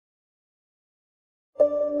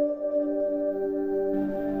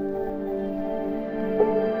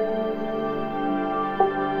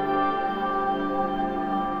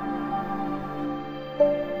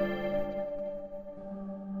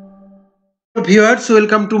Viewers,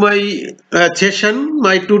 welcome to my session.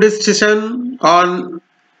 My today's session on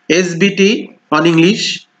SBT on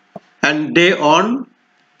English and day on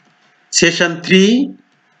session 3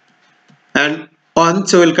 and on.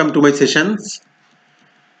 So welcome to my sessions.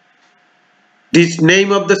 The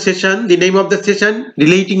name of the session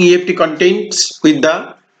relating EFT contents with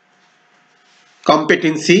the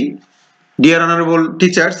competency. Dear honorable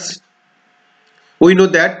teachers, we know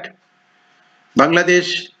that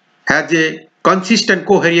Bangladesh has a consistent,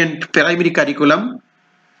 coherent primary curriculum.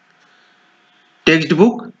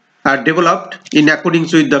 Textbook are developed in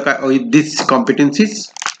accordance with these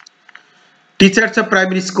competencies. Teachers of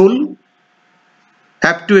primary school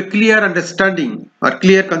have to a clear understanding or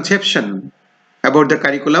clear conception about the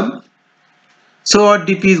curriculum. So our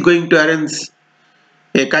DP is going to arrange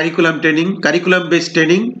a curriculum-based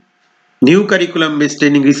training, new curriculum-based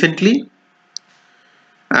training recently.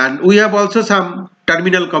 And we have also some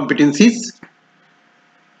terminal competencies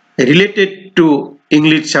related to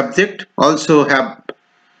English subject, also have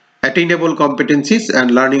attainable competencies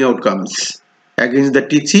and learning outcomes against the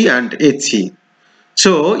TC and HC.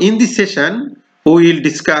 So in this session, we will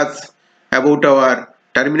discuss about our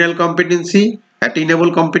terminal competency,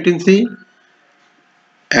 attainable competency,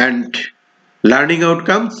 and learning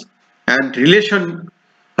outcomes, and relation.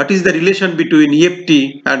 What is the relation between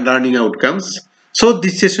EFT and learning outcomes? So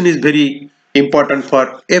this session is very important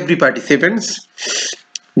for every participants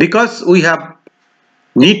because we have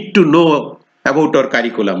need to know about our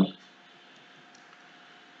curriculum.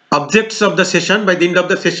 Objects of the session. By the end of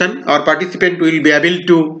the session, our participant will be able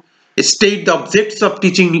to state the objects of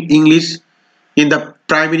teaching English in the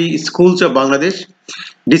primary schools of Bangladesh,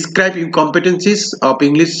 describe competencies of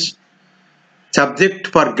English subject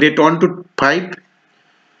for grade 1 to 5,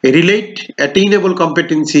 relate attainable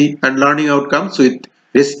competency and learning outcomes with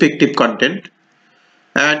respective content.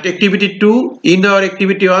 And activity 2, in our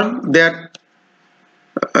activity 1, there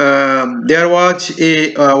was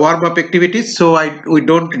a warm-up activities, so we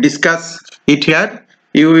don't discuss it here.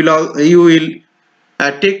 You will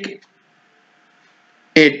take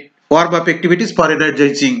a warm-up activities for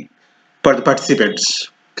energizing for the participants.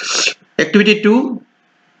 Activity 2,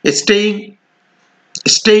 stating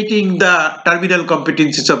the terminal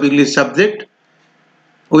competencies of English subject.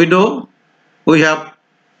 We know we have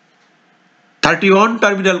 31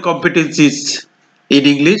 terminal competencies in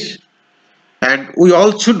English, and we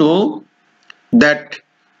also know that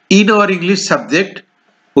in our English subject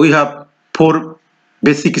we have 4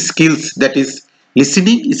 basic skills, that is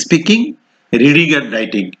listening, speaking, reading and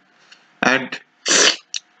writing. And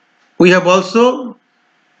we have also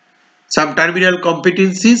some terminal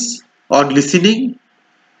competencies on listening,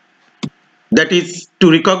 that is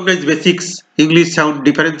to recognize basics English sound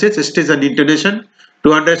differences, stage and intonation,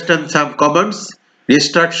 to understand some commands,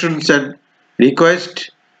 instructions and requests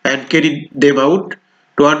and carry them out,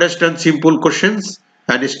 to understand simple questions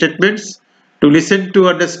and statements, to listen to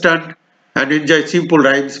understand and enjoy simple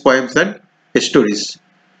rhymes, poems and stories.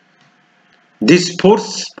 These 4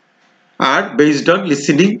 are based on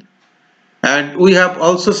listening, and we have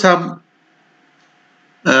also some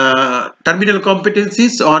terminal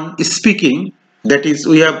competencies on speaking, that is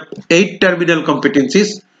we have 8 terminal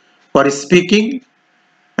competencies for speaking,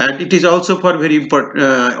 and it is also very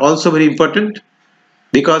important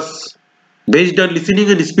because based on listening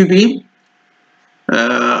and speaking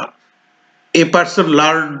a person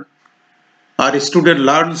learn or a student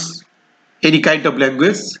learns any kind of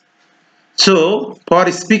language. So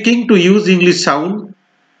for speaking, to use English sound,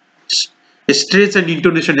 stress and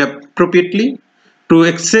intonation appropriately, to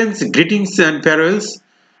exchange greetings and farewells,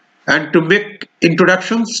 and to make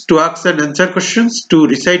introductions, to ask and answer questions, to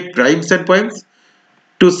recite rhymes and poems,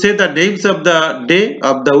 to say the names of the day,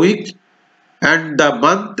 of the week and the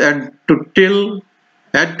month, and to tell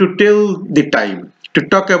the time, to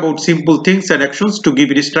talk about simple things and actions, to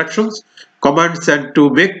give instructions, commands and to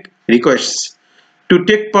make requests, to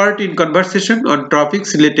take part in conversation on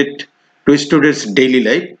topics related to students' daily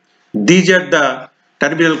life. These are the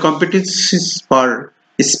terminal competencies for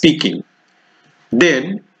speaking.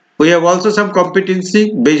 Then we have also some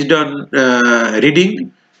competency based on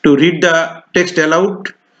reading, to read the text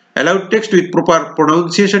aloud text with proper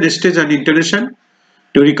pronunciation, stage and intonation,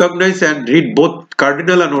 to recognize and read both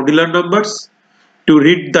cardinal and ordinal numbers, to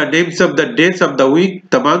read the names of the days of the week,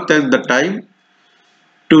 the month and the time,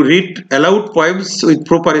 to read aloud poems with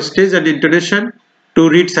proper stage and intonation, to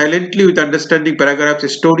read silently with understanding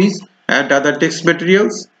paragraphs, stories and other text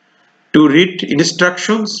materials, to read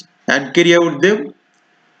instructions and carry out them,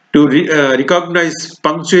 to recognize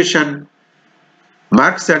punctuation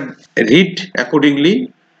marks and read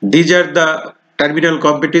accordingly. These are the terminal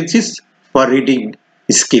competencies for reading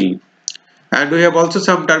skill. And we have also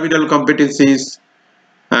some terminal competencies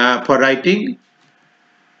for writing.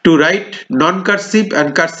 To write non-cursive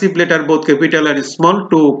and cursive letter both capital and small,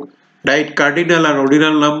 to write cardinal and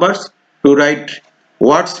ordinal numbers, to write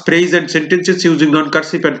words, phrase and sentences using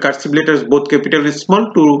non-cursive and cursive letters both capital and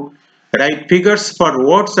small, to write figures for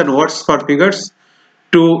words and words for figures,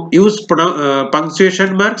 to use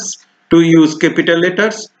punctuation marks, to use capital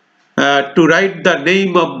letters, to write the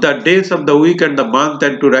name of the days of the week and the month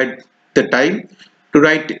and to write the time, to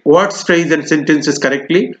write words, phrase and sentences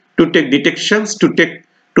correctly, to take dictations,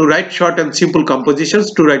 to write short and simple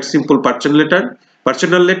compositions, to write simple personal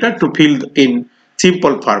letter, to fill in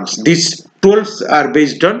simple forms. These tools are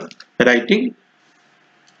based on writing.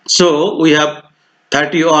 So we have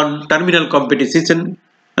 30 on terminal competencies in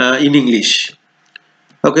English.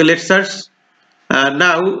 Okay, let's start.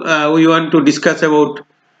 Now we want to discuss about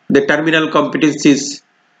the terminal competencies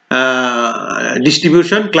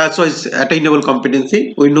distribution, class-wise attainable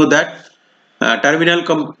competency. We know that terminal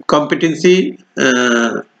competency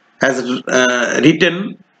has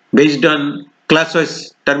written based on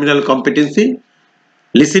class-wise terminal competency.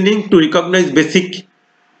 Listening to recognize basic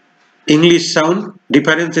English sound,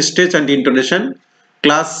 difference, stress and intonation,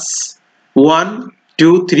 class 1,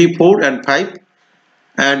 2, 3, 4 and 5.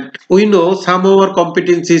 And we know some of our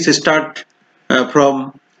competencies start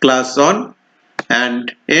from class 1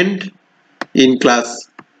 and end in class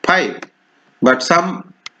 5. But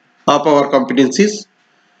some of our competencies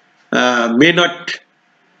may not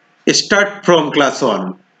start from class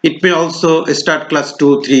 1. It may also start class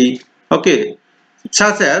 2, 3. Okay,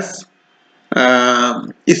 such as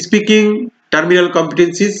speaking terminal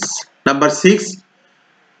competencies number 6.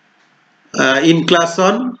 In class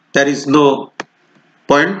 1 there is no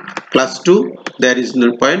point, class 2 there is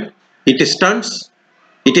no point. It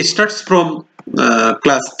starts from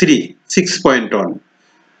class 3, 6 point on,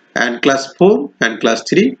 and class 4 and class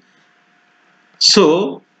 3.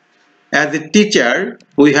 So as a teacher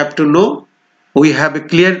we have to know, we have a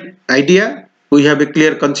clear idea, we have a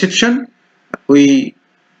clear conception, we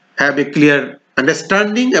have a clear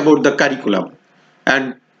understanding about the curriculum,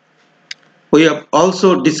 and we have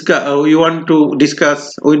also we want to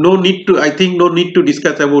discuss, I think no need to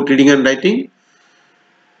discuss about reading and writing.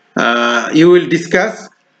 You will discuss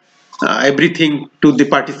everything to the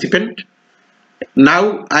participant.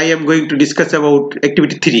 Now I am going to discuss about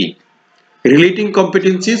activity 3, relating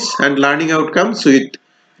competencies and learning outcomes with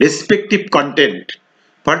respective content.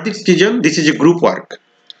 For this reason, this is a group work.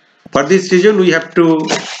 For this reason, we have to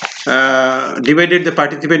divided the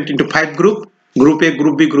participant into 5 groups: Group A,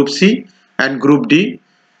 Group B, Group C, and Group D.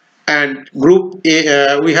 And Group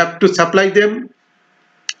A, we have to supply them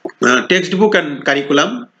textbook and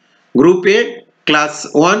curriculum. Group A, class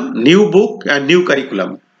 1, new book and new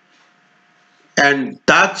curriculum. And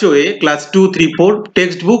that's way, class 2, 3, 4,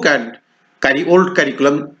 textbook and old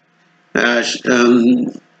curriculum.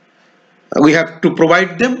 We have to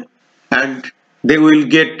provide them, and they will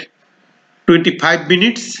get 25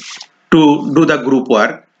 minutes to do the group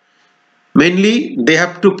work. Mainly they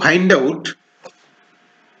have to find out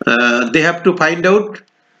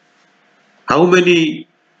how many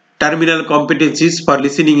terminal competencies for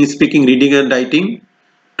listening, speaking, reading and writing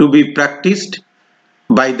to be practiced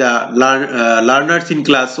by the learners in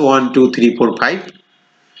class 1, 2, 3, 4, 5.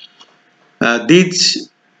 These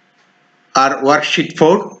are worksheet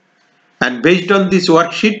 4, and based on this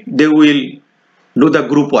worksheet they will do the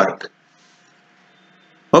group work.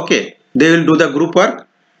 Okay, they will do the group work.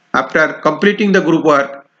 After completing the group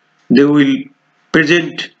work, they will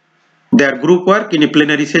present their group work in a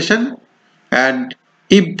plenary session, and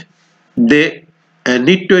if they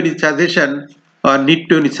need to any suggestion or need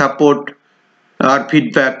to any support or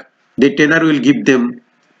feedback, the trainer will give them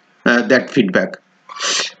that feedback.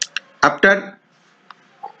 After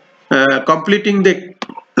completing the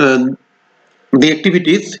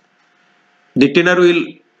activities, the trainer will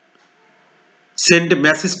send a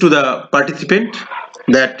message to the participant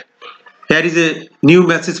that here is a new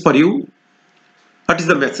message for you. What is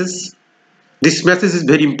the message? This message is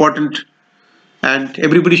very important, and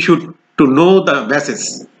everybody should to know the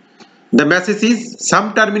message. The message is,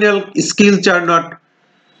 some terminal skills are not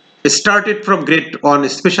started from grade 1,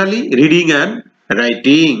 especially reading and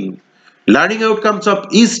writing. Learning outcomes of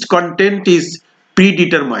each content is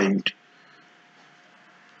predetermined.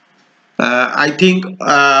 I think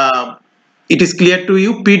it is clear to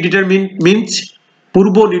you. Predetermined means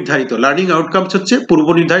পূর্ব নির্ধারিত। Learning outcomes হচ্ছে পূর্ব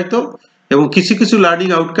নির্ধারিত, এবং কিছু কিছু learning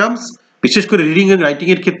outcomes বিশেষ করে reading and writing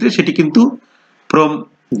এর ক্ষেত্রে সেটি কিন্তু ফ্রম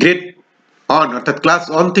গ্রেড 1 অর্থাৎ ক্লাস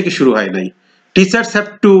 1 থেকে শুরু হয় নাই। Teachers have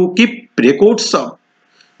to keep records of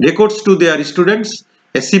records to their students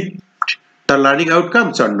achieved the learning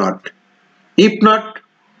outcomes or not. If not,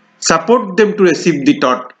 support them to achieve the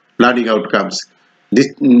taught learning outcomes.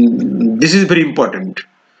 This is very important.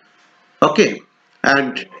 Okay,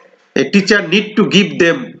 and a teacher need to give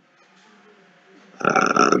them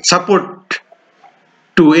support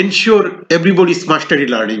to ensure everybody's mastery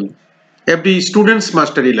learning, every student's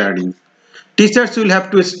mastery learning. Teachers will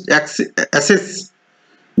have to assess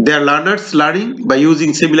their learners' learning by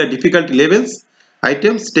using similar difficulty levels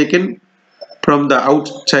items taken from the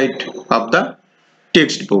outside of the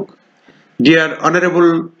textbook. Dear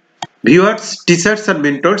honorable viewers, teachers and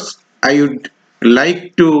mentors, I would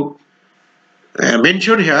like to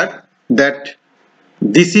mention here that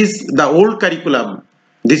this is the old curriculum.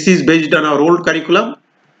 This is based on our old curriculum,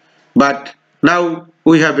 but now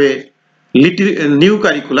we have a new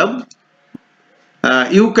curriculum.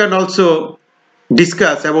 You can also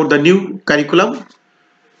discuss about the new curriculum.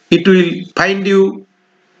 It will find you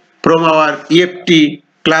from our EFT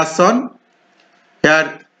class on.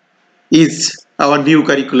 Here is our new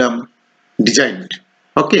curriculum designed.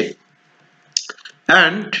 Okay,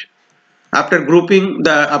 and after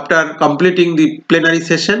completing the plenary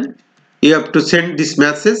session, you have to send this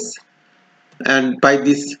message, and by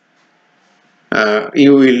this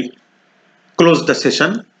you will close the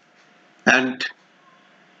session, and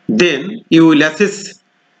then you will assess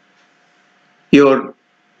your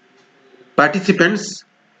participants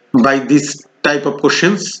by this type of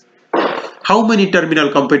questions. How many terminal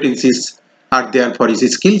competencies are there for each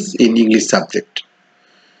skills in English subject?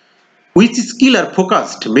 Which skill are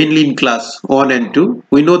focused mainly in class 1 and 2?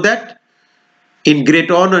 We know that in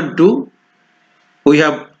grade 1 and 2 we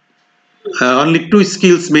have only 2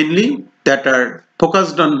 skills mainly that are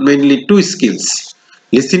focused on, mainly 2 skills,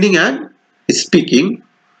 listening and speaking.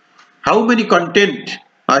 How many content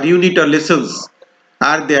or unit or lessons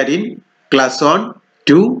are there in class 1,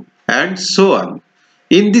 2 and so on?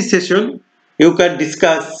 In this session you can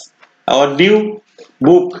discuss our new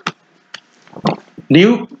book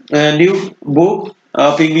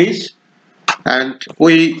of English, and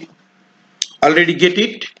we already get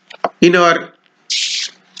it in our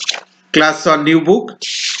class on new book.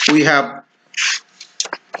 We have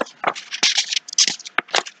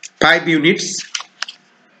 5 units,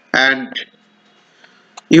 and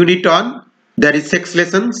unit 1 there is 6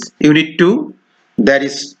 lessons, unit 2 there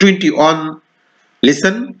is 21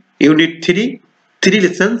 lesson, unit 3 3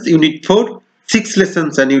 lessons, unit 4 6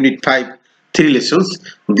 lessons, and unit 5 3 lessons.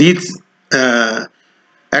 These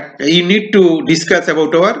you need to discuss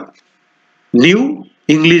about our new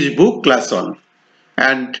English book class 1,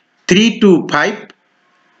 and 3 to 5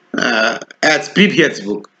 as previous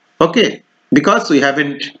book. Okay, because we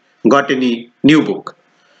haven't got any new book.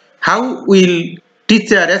 How will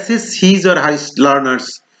teacher assess his or her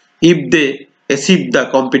learners if they achieve the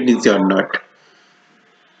competency or not?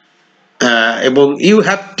 You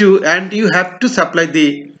have to supply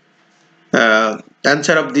the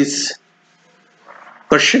answer of this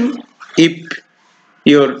question if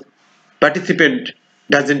your participant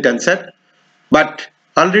doesn't answer, but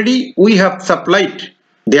already we have supplied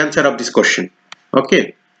the answer of this question.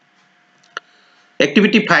 Okay.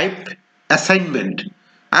 Activity 5, assignment.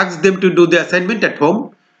 Ask them to do the assignment at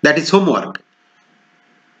home, that is homework.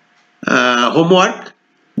 Homework,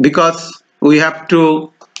 because we have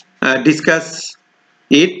to discuss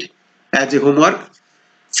it as a homework.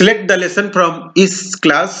 Select the lesson from each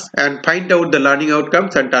class and find out the learning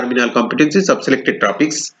outcomes and terminal competencies of selected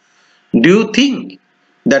topics. Do you think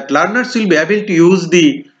that learners will be able to use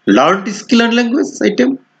the learned skill and language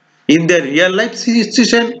item in their real life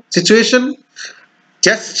situation?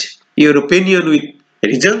 Just your opinion with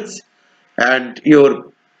reasons and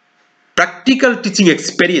your practical teaching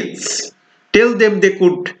experience. Tell them they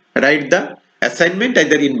could write the assignment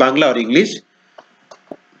either in Bangla or English.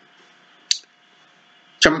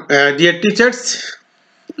 Dear teachers,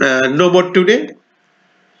 no more today.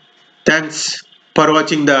 Thanks for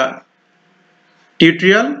watching the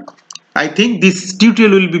tutorial. I think this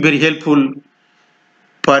tutorial will be very helpful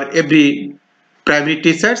for every primary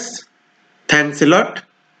teachers. Thanks a lot.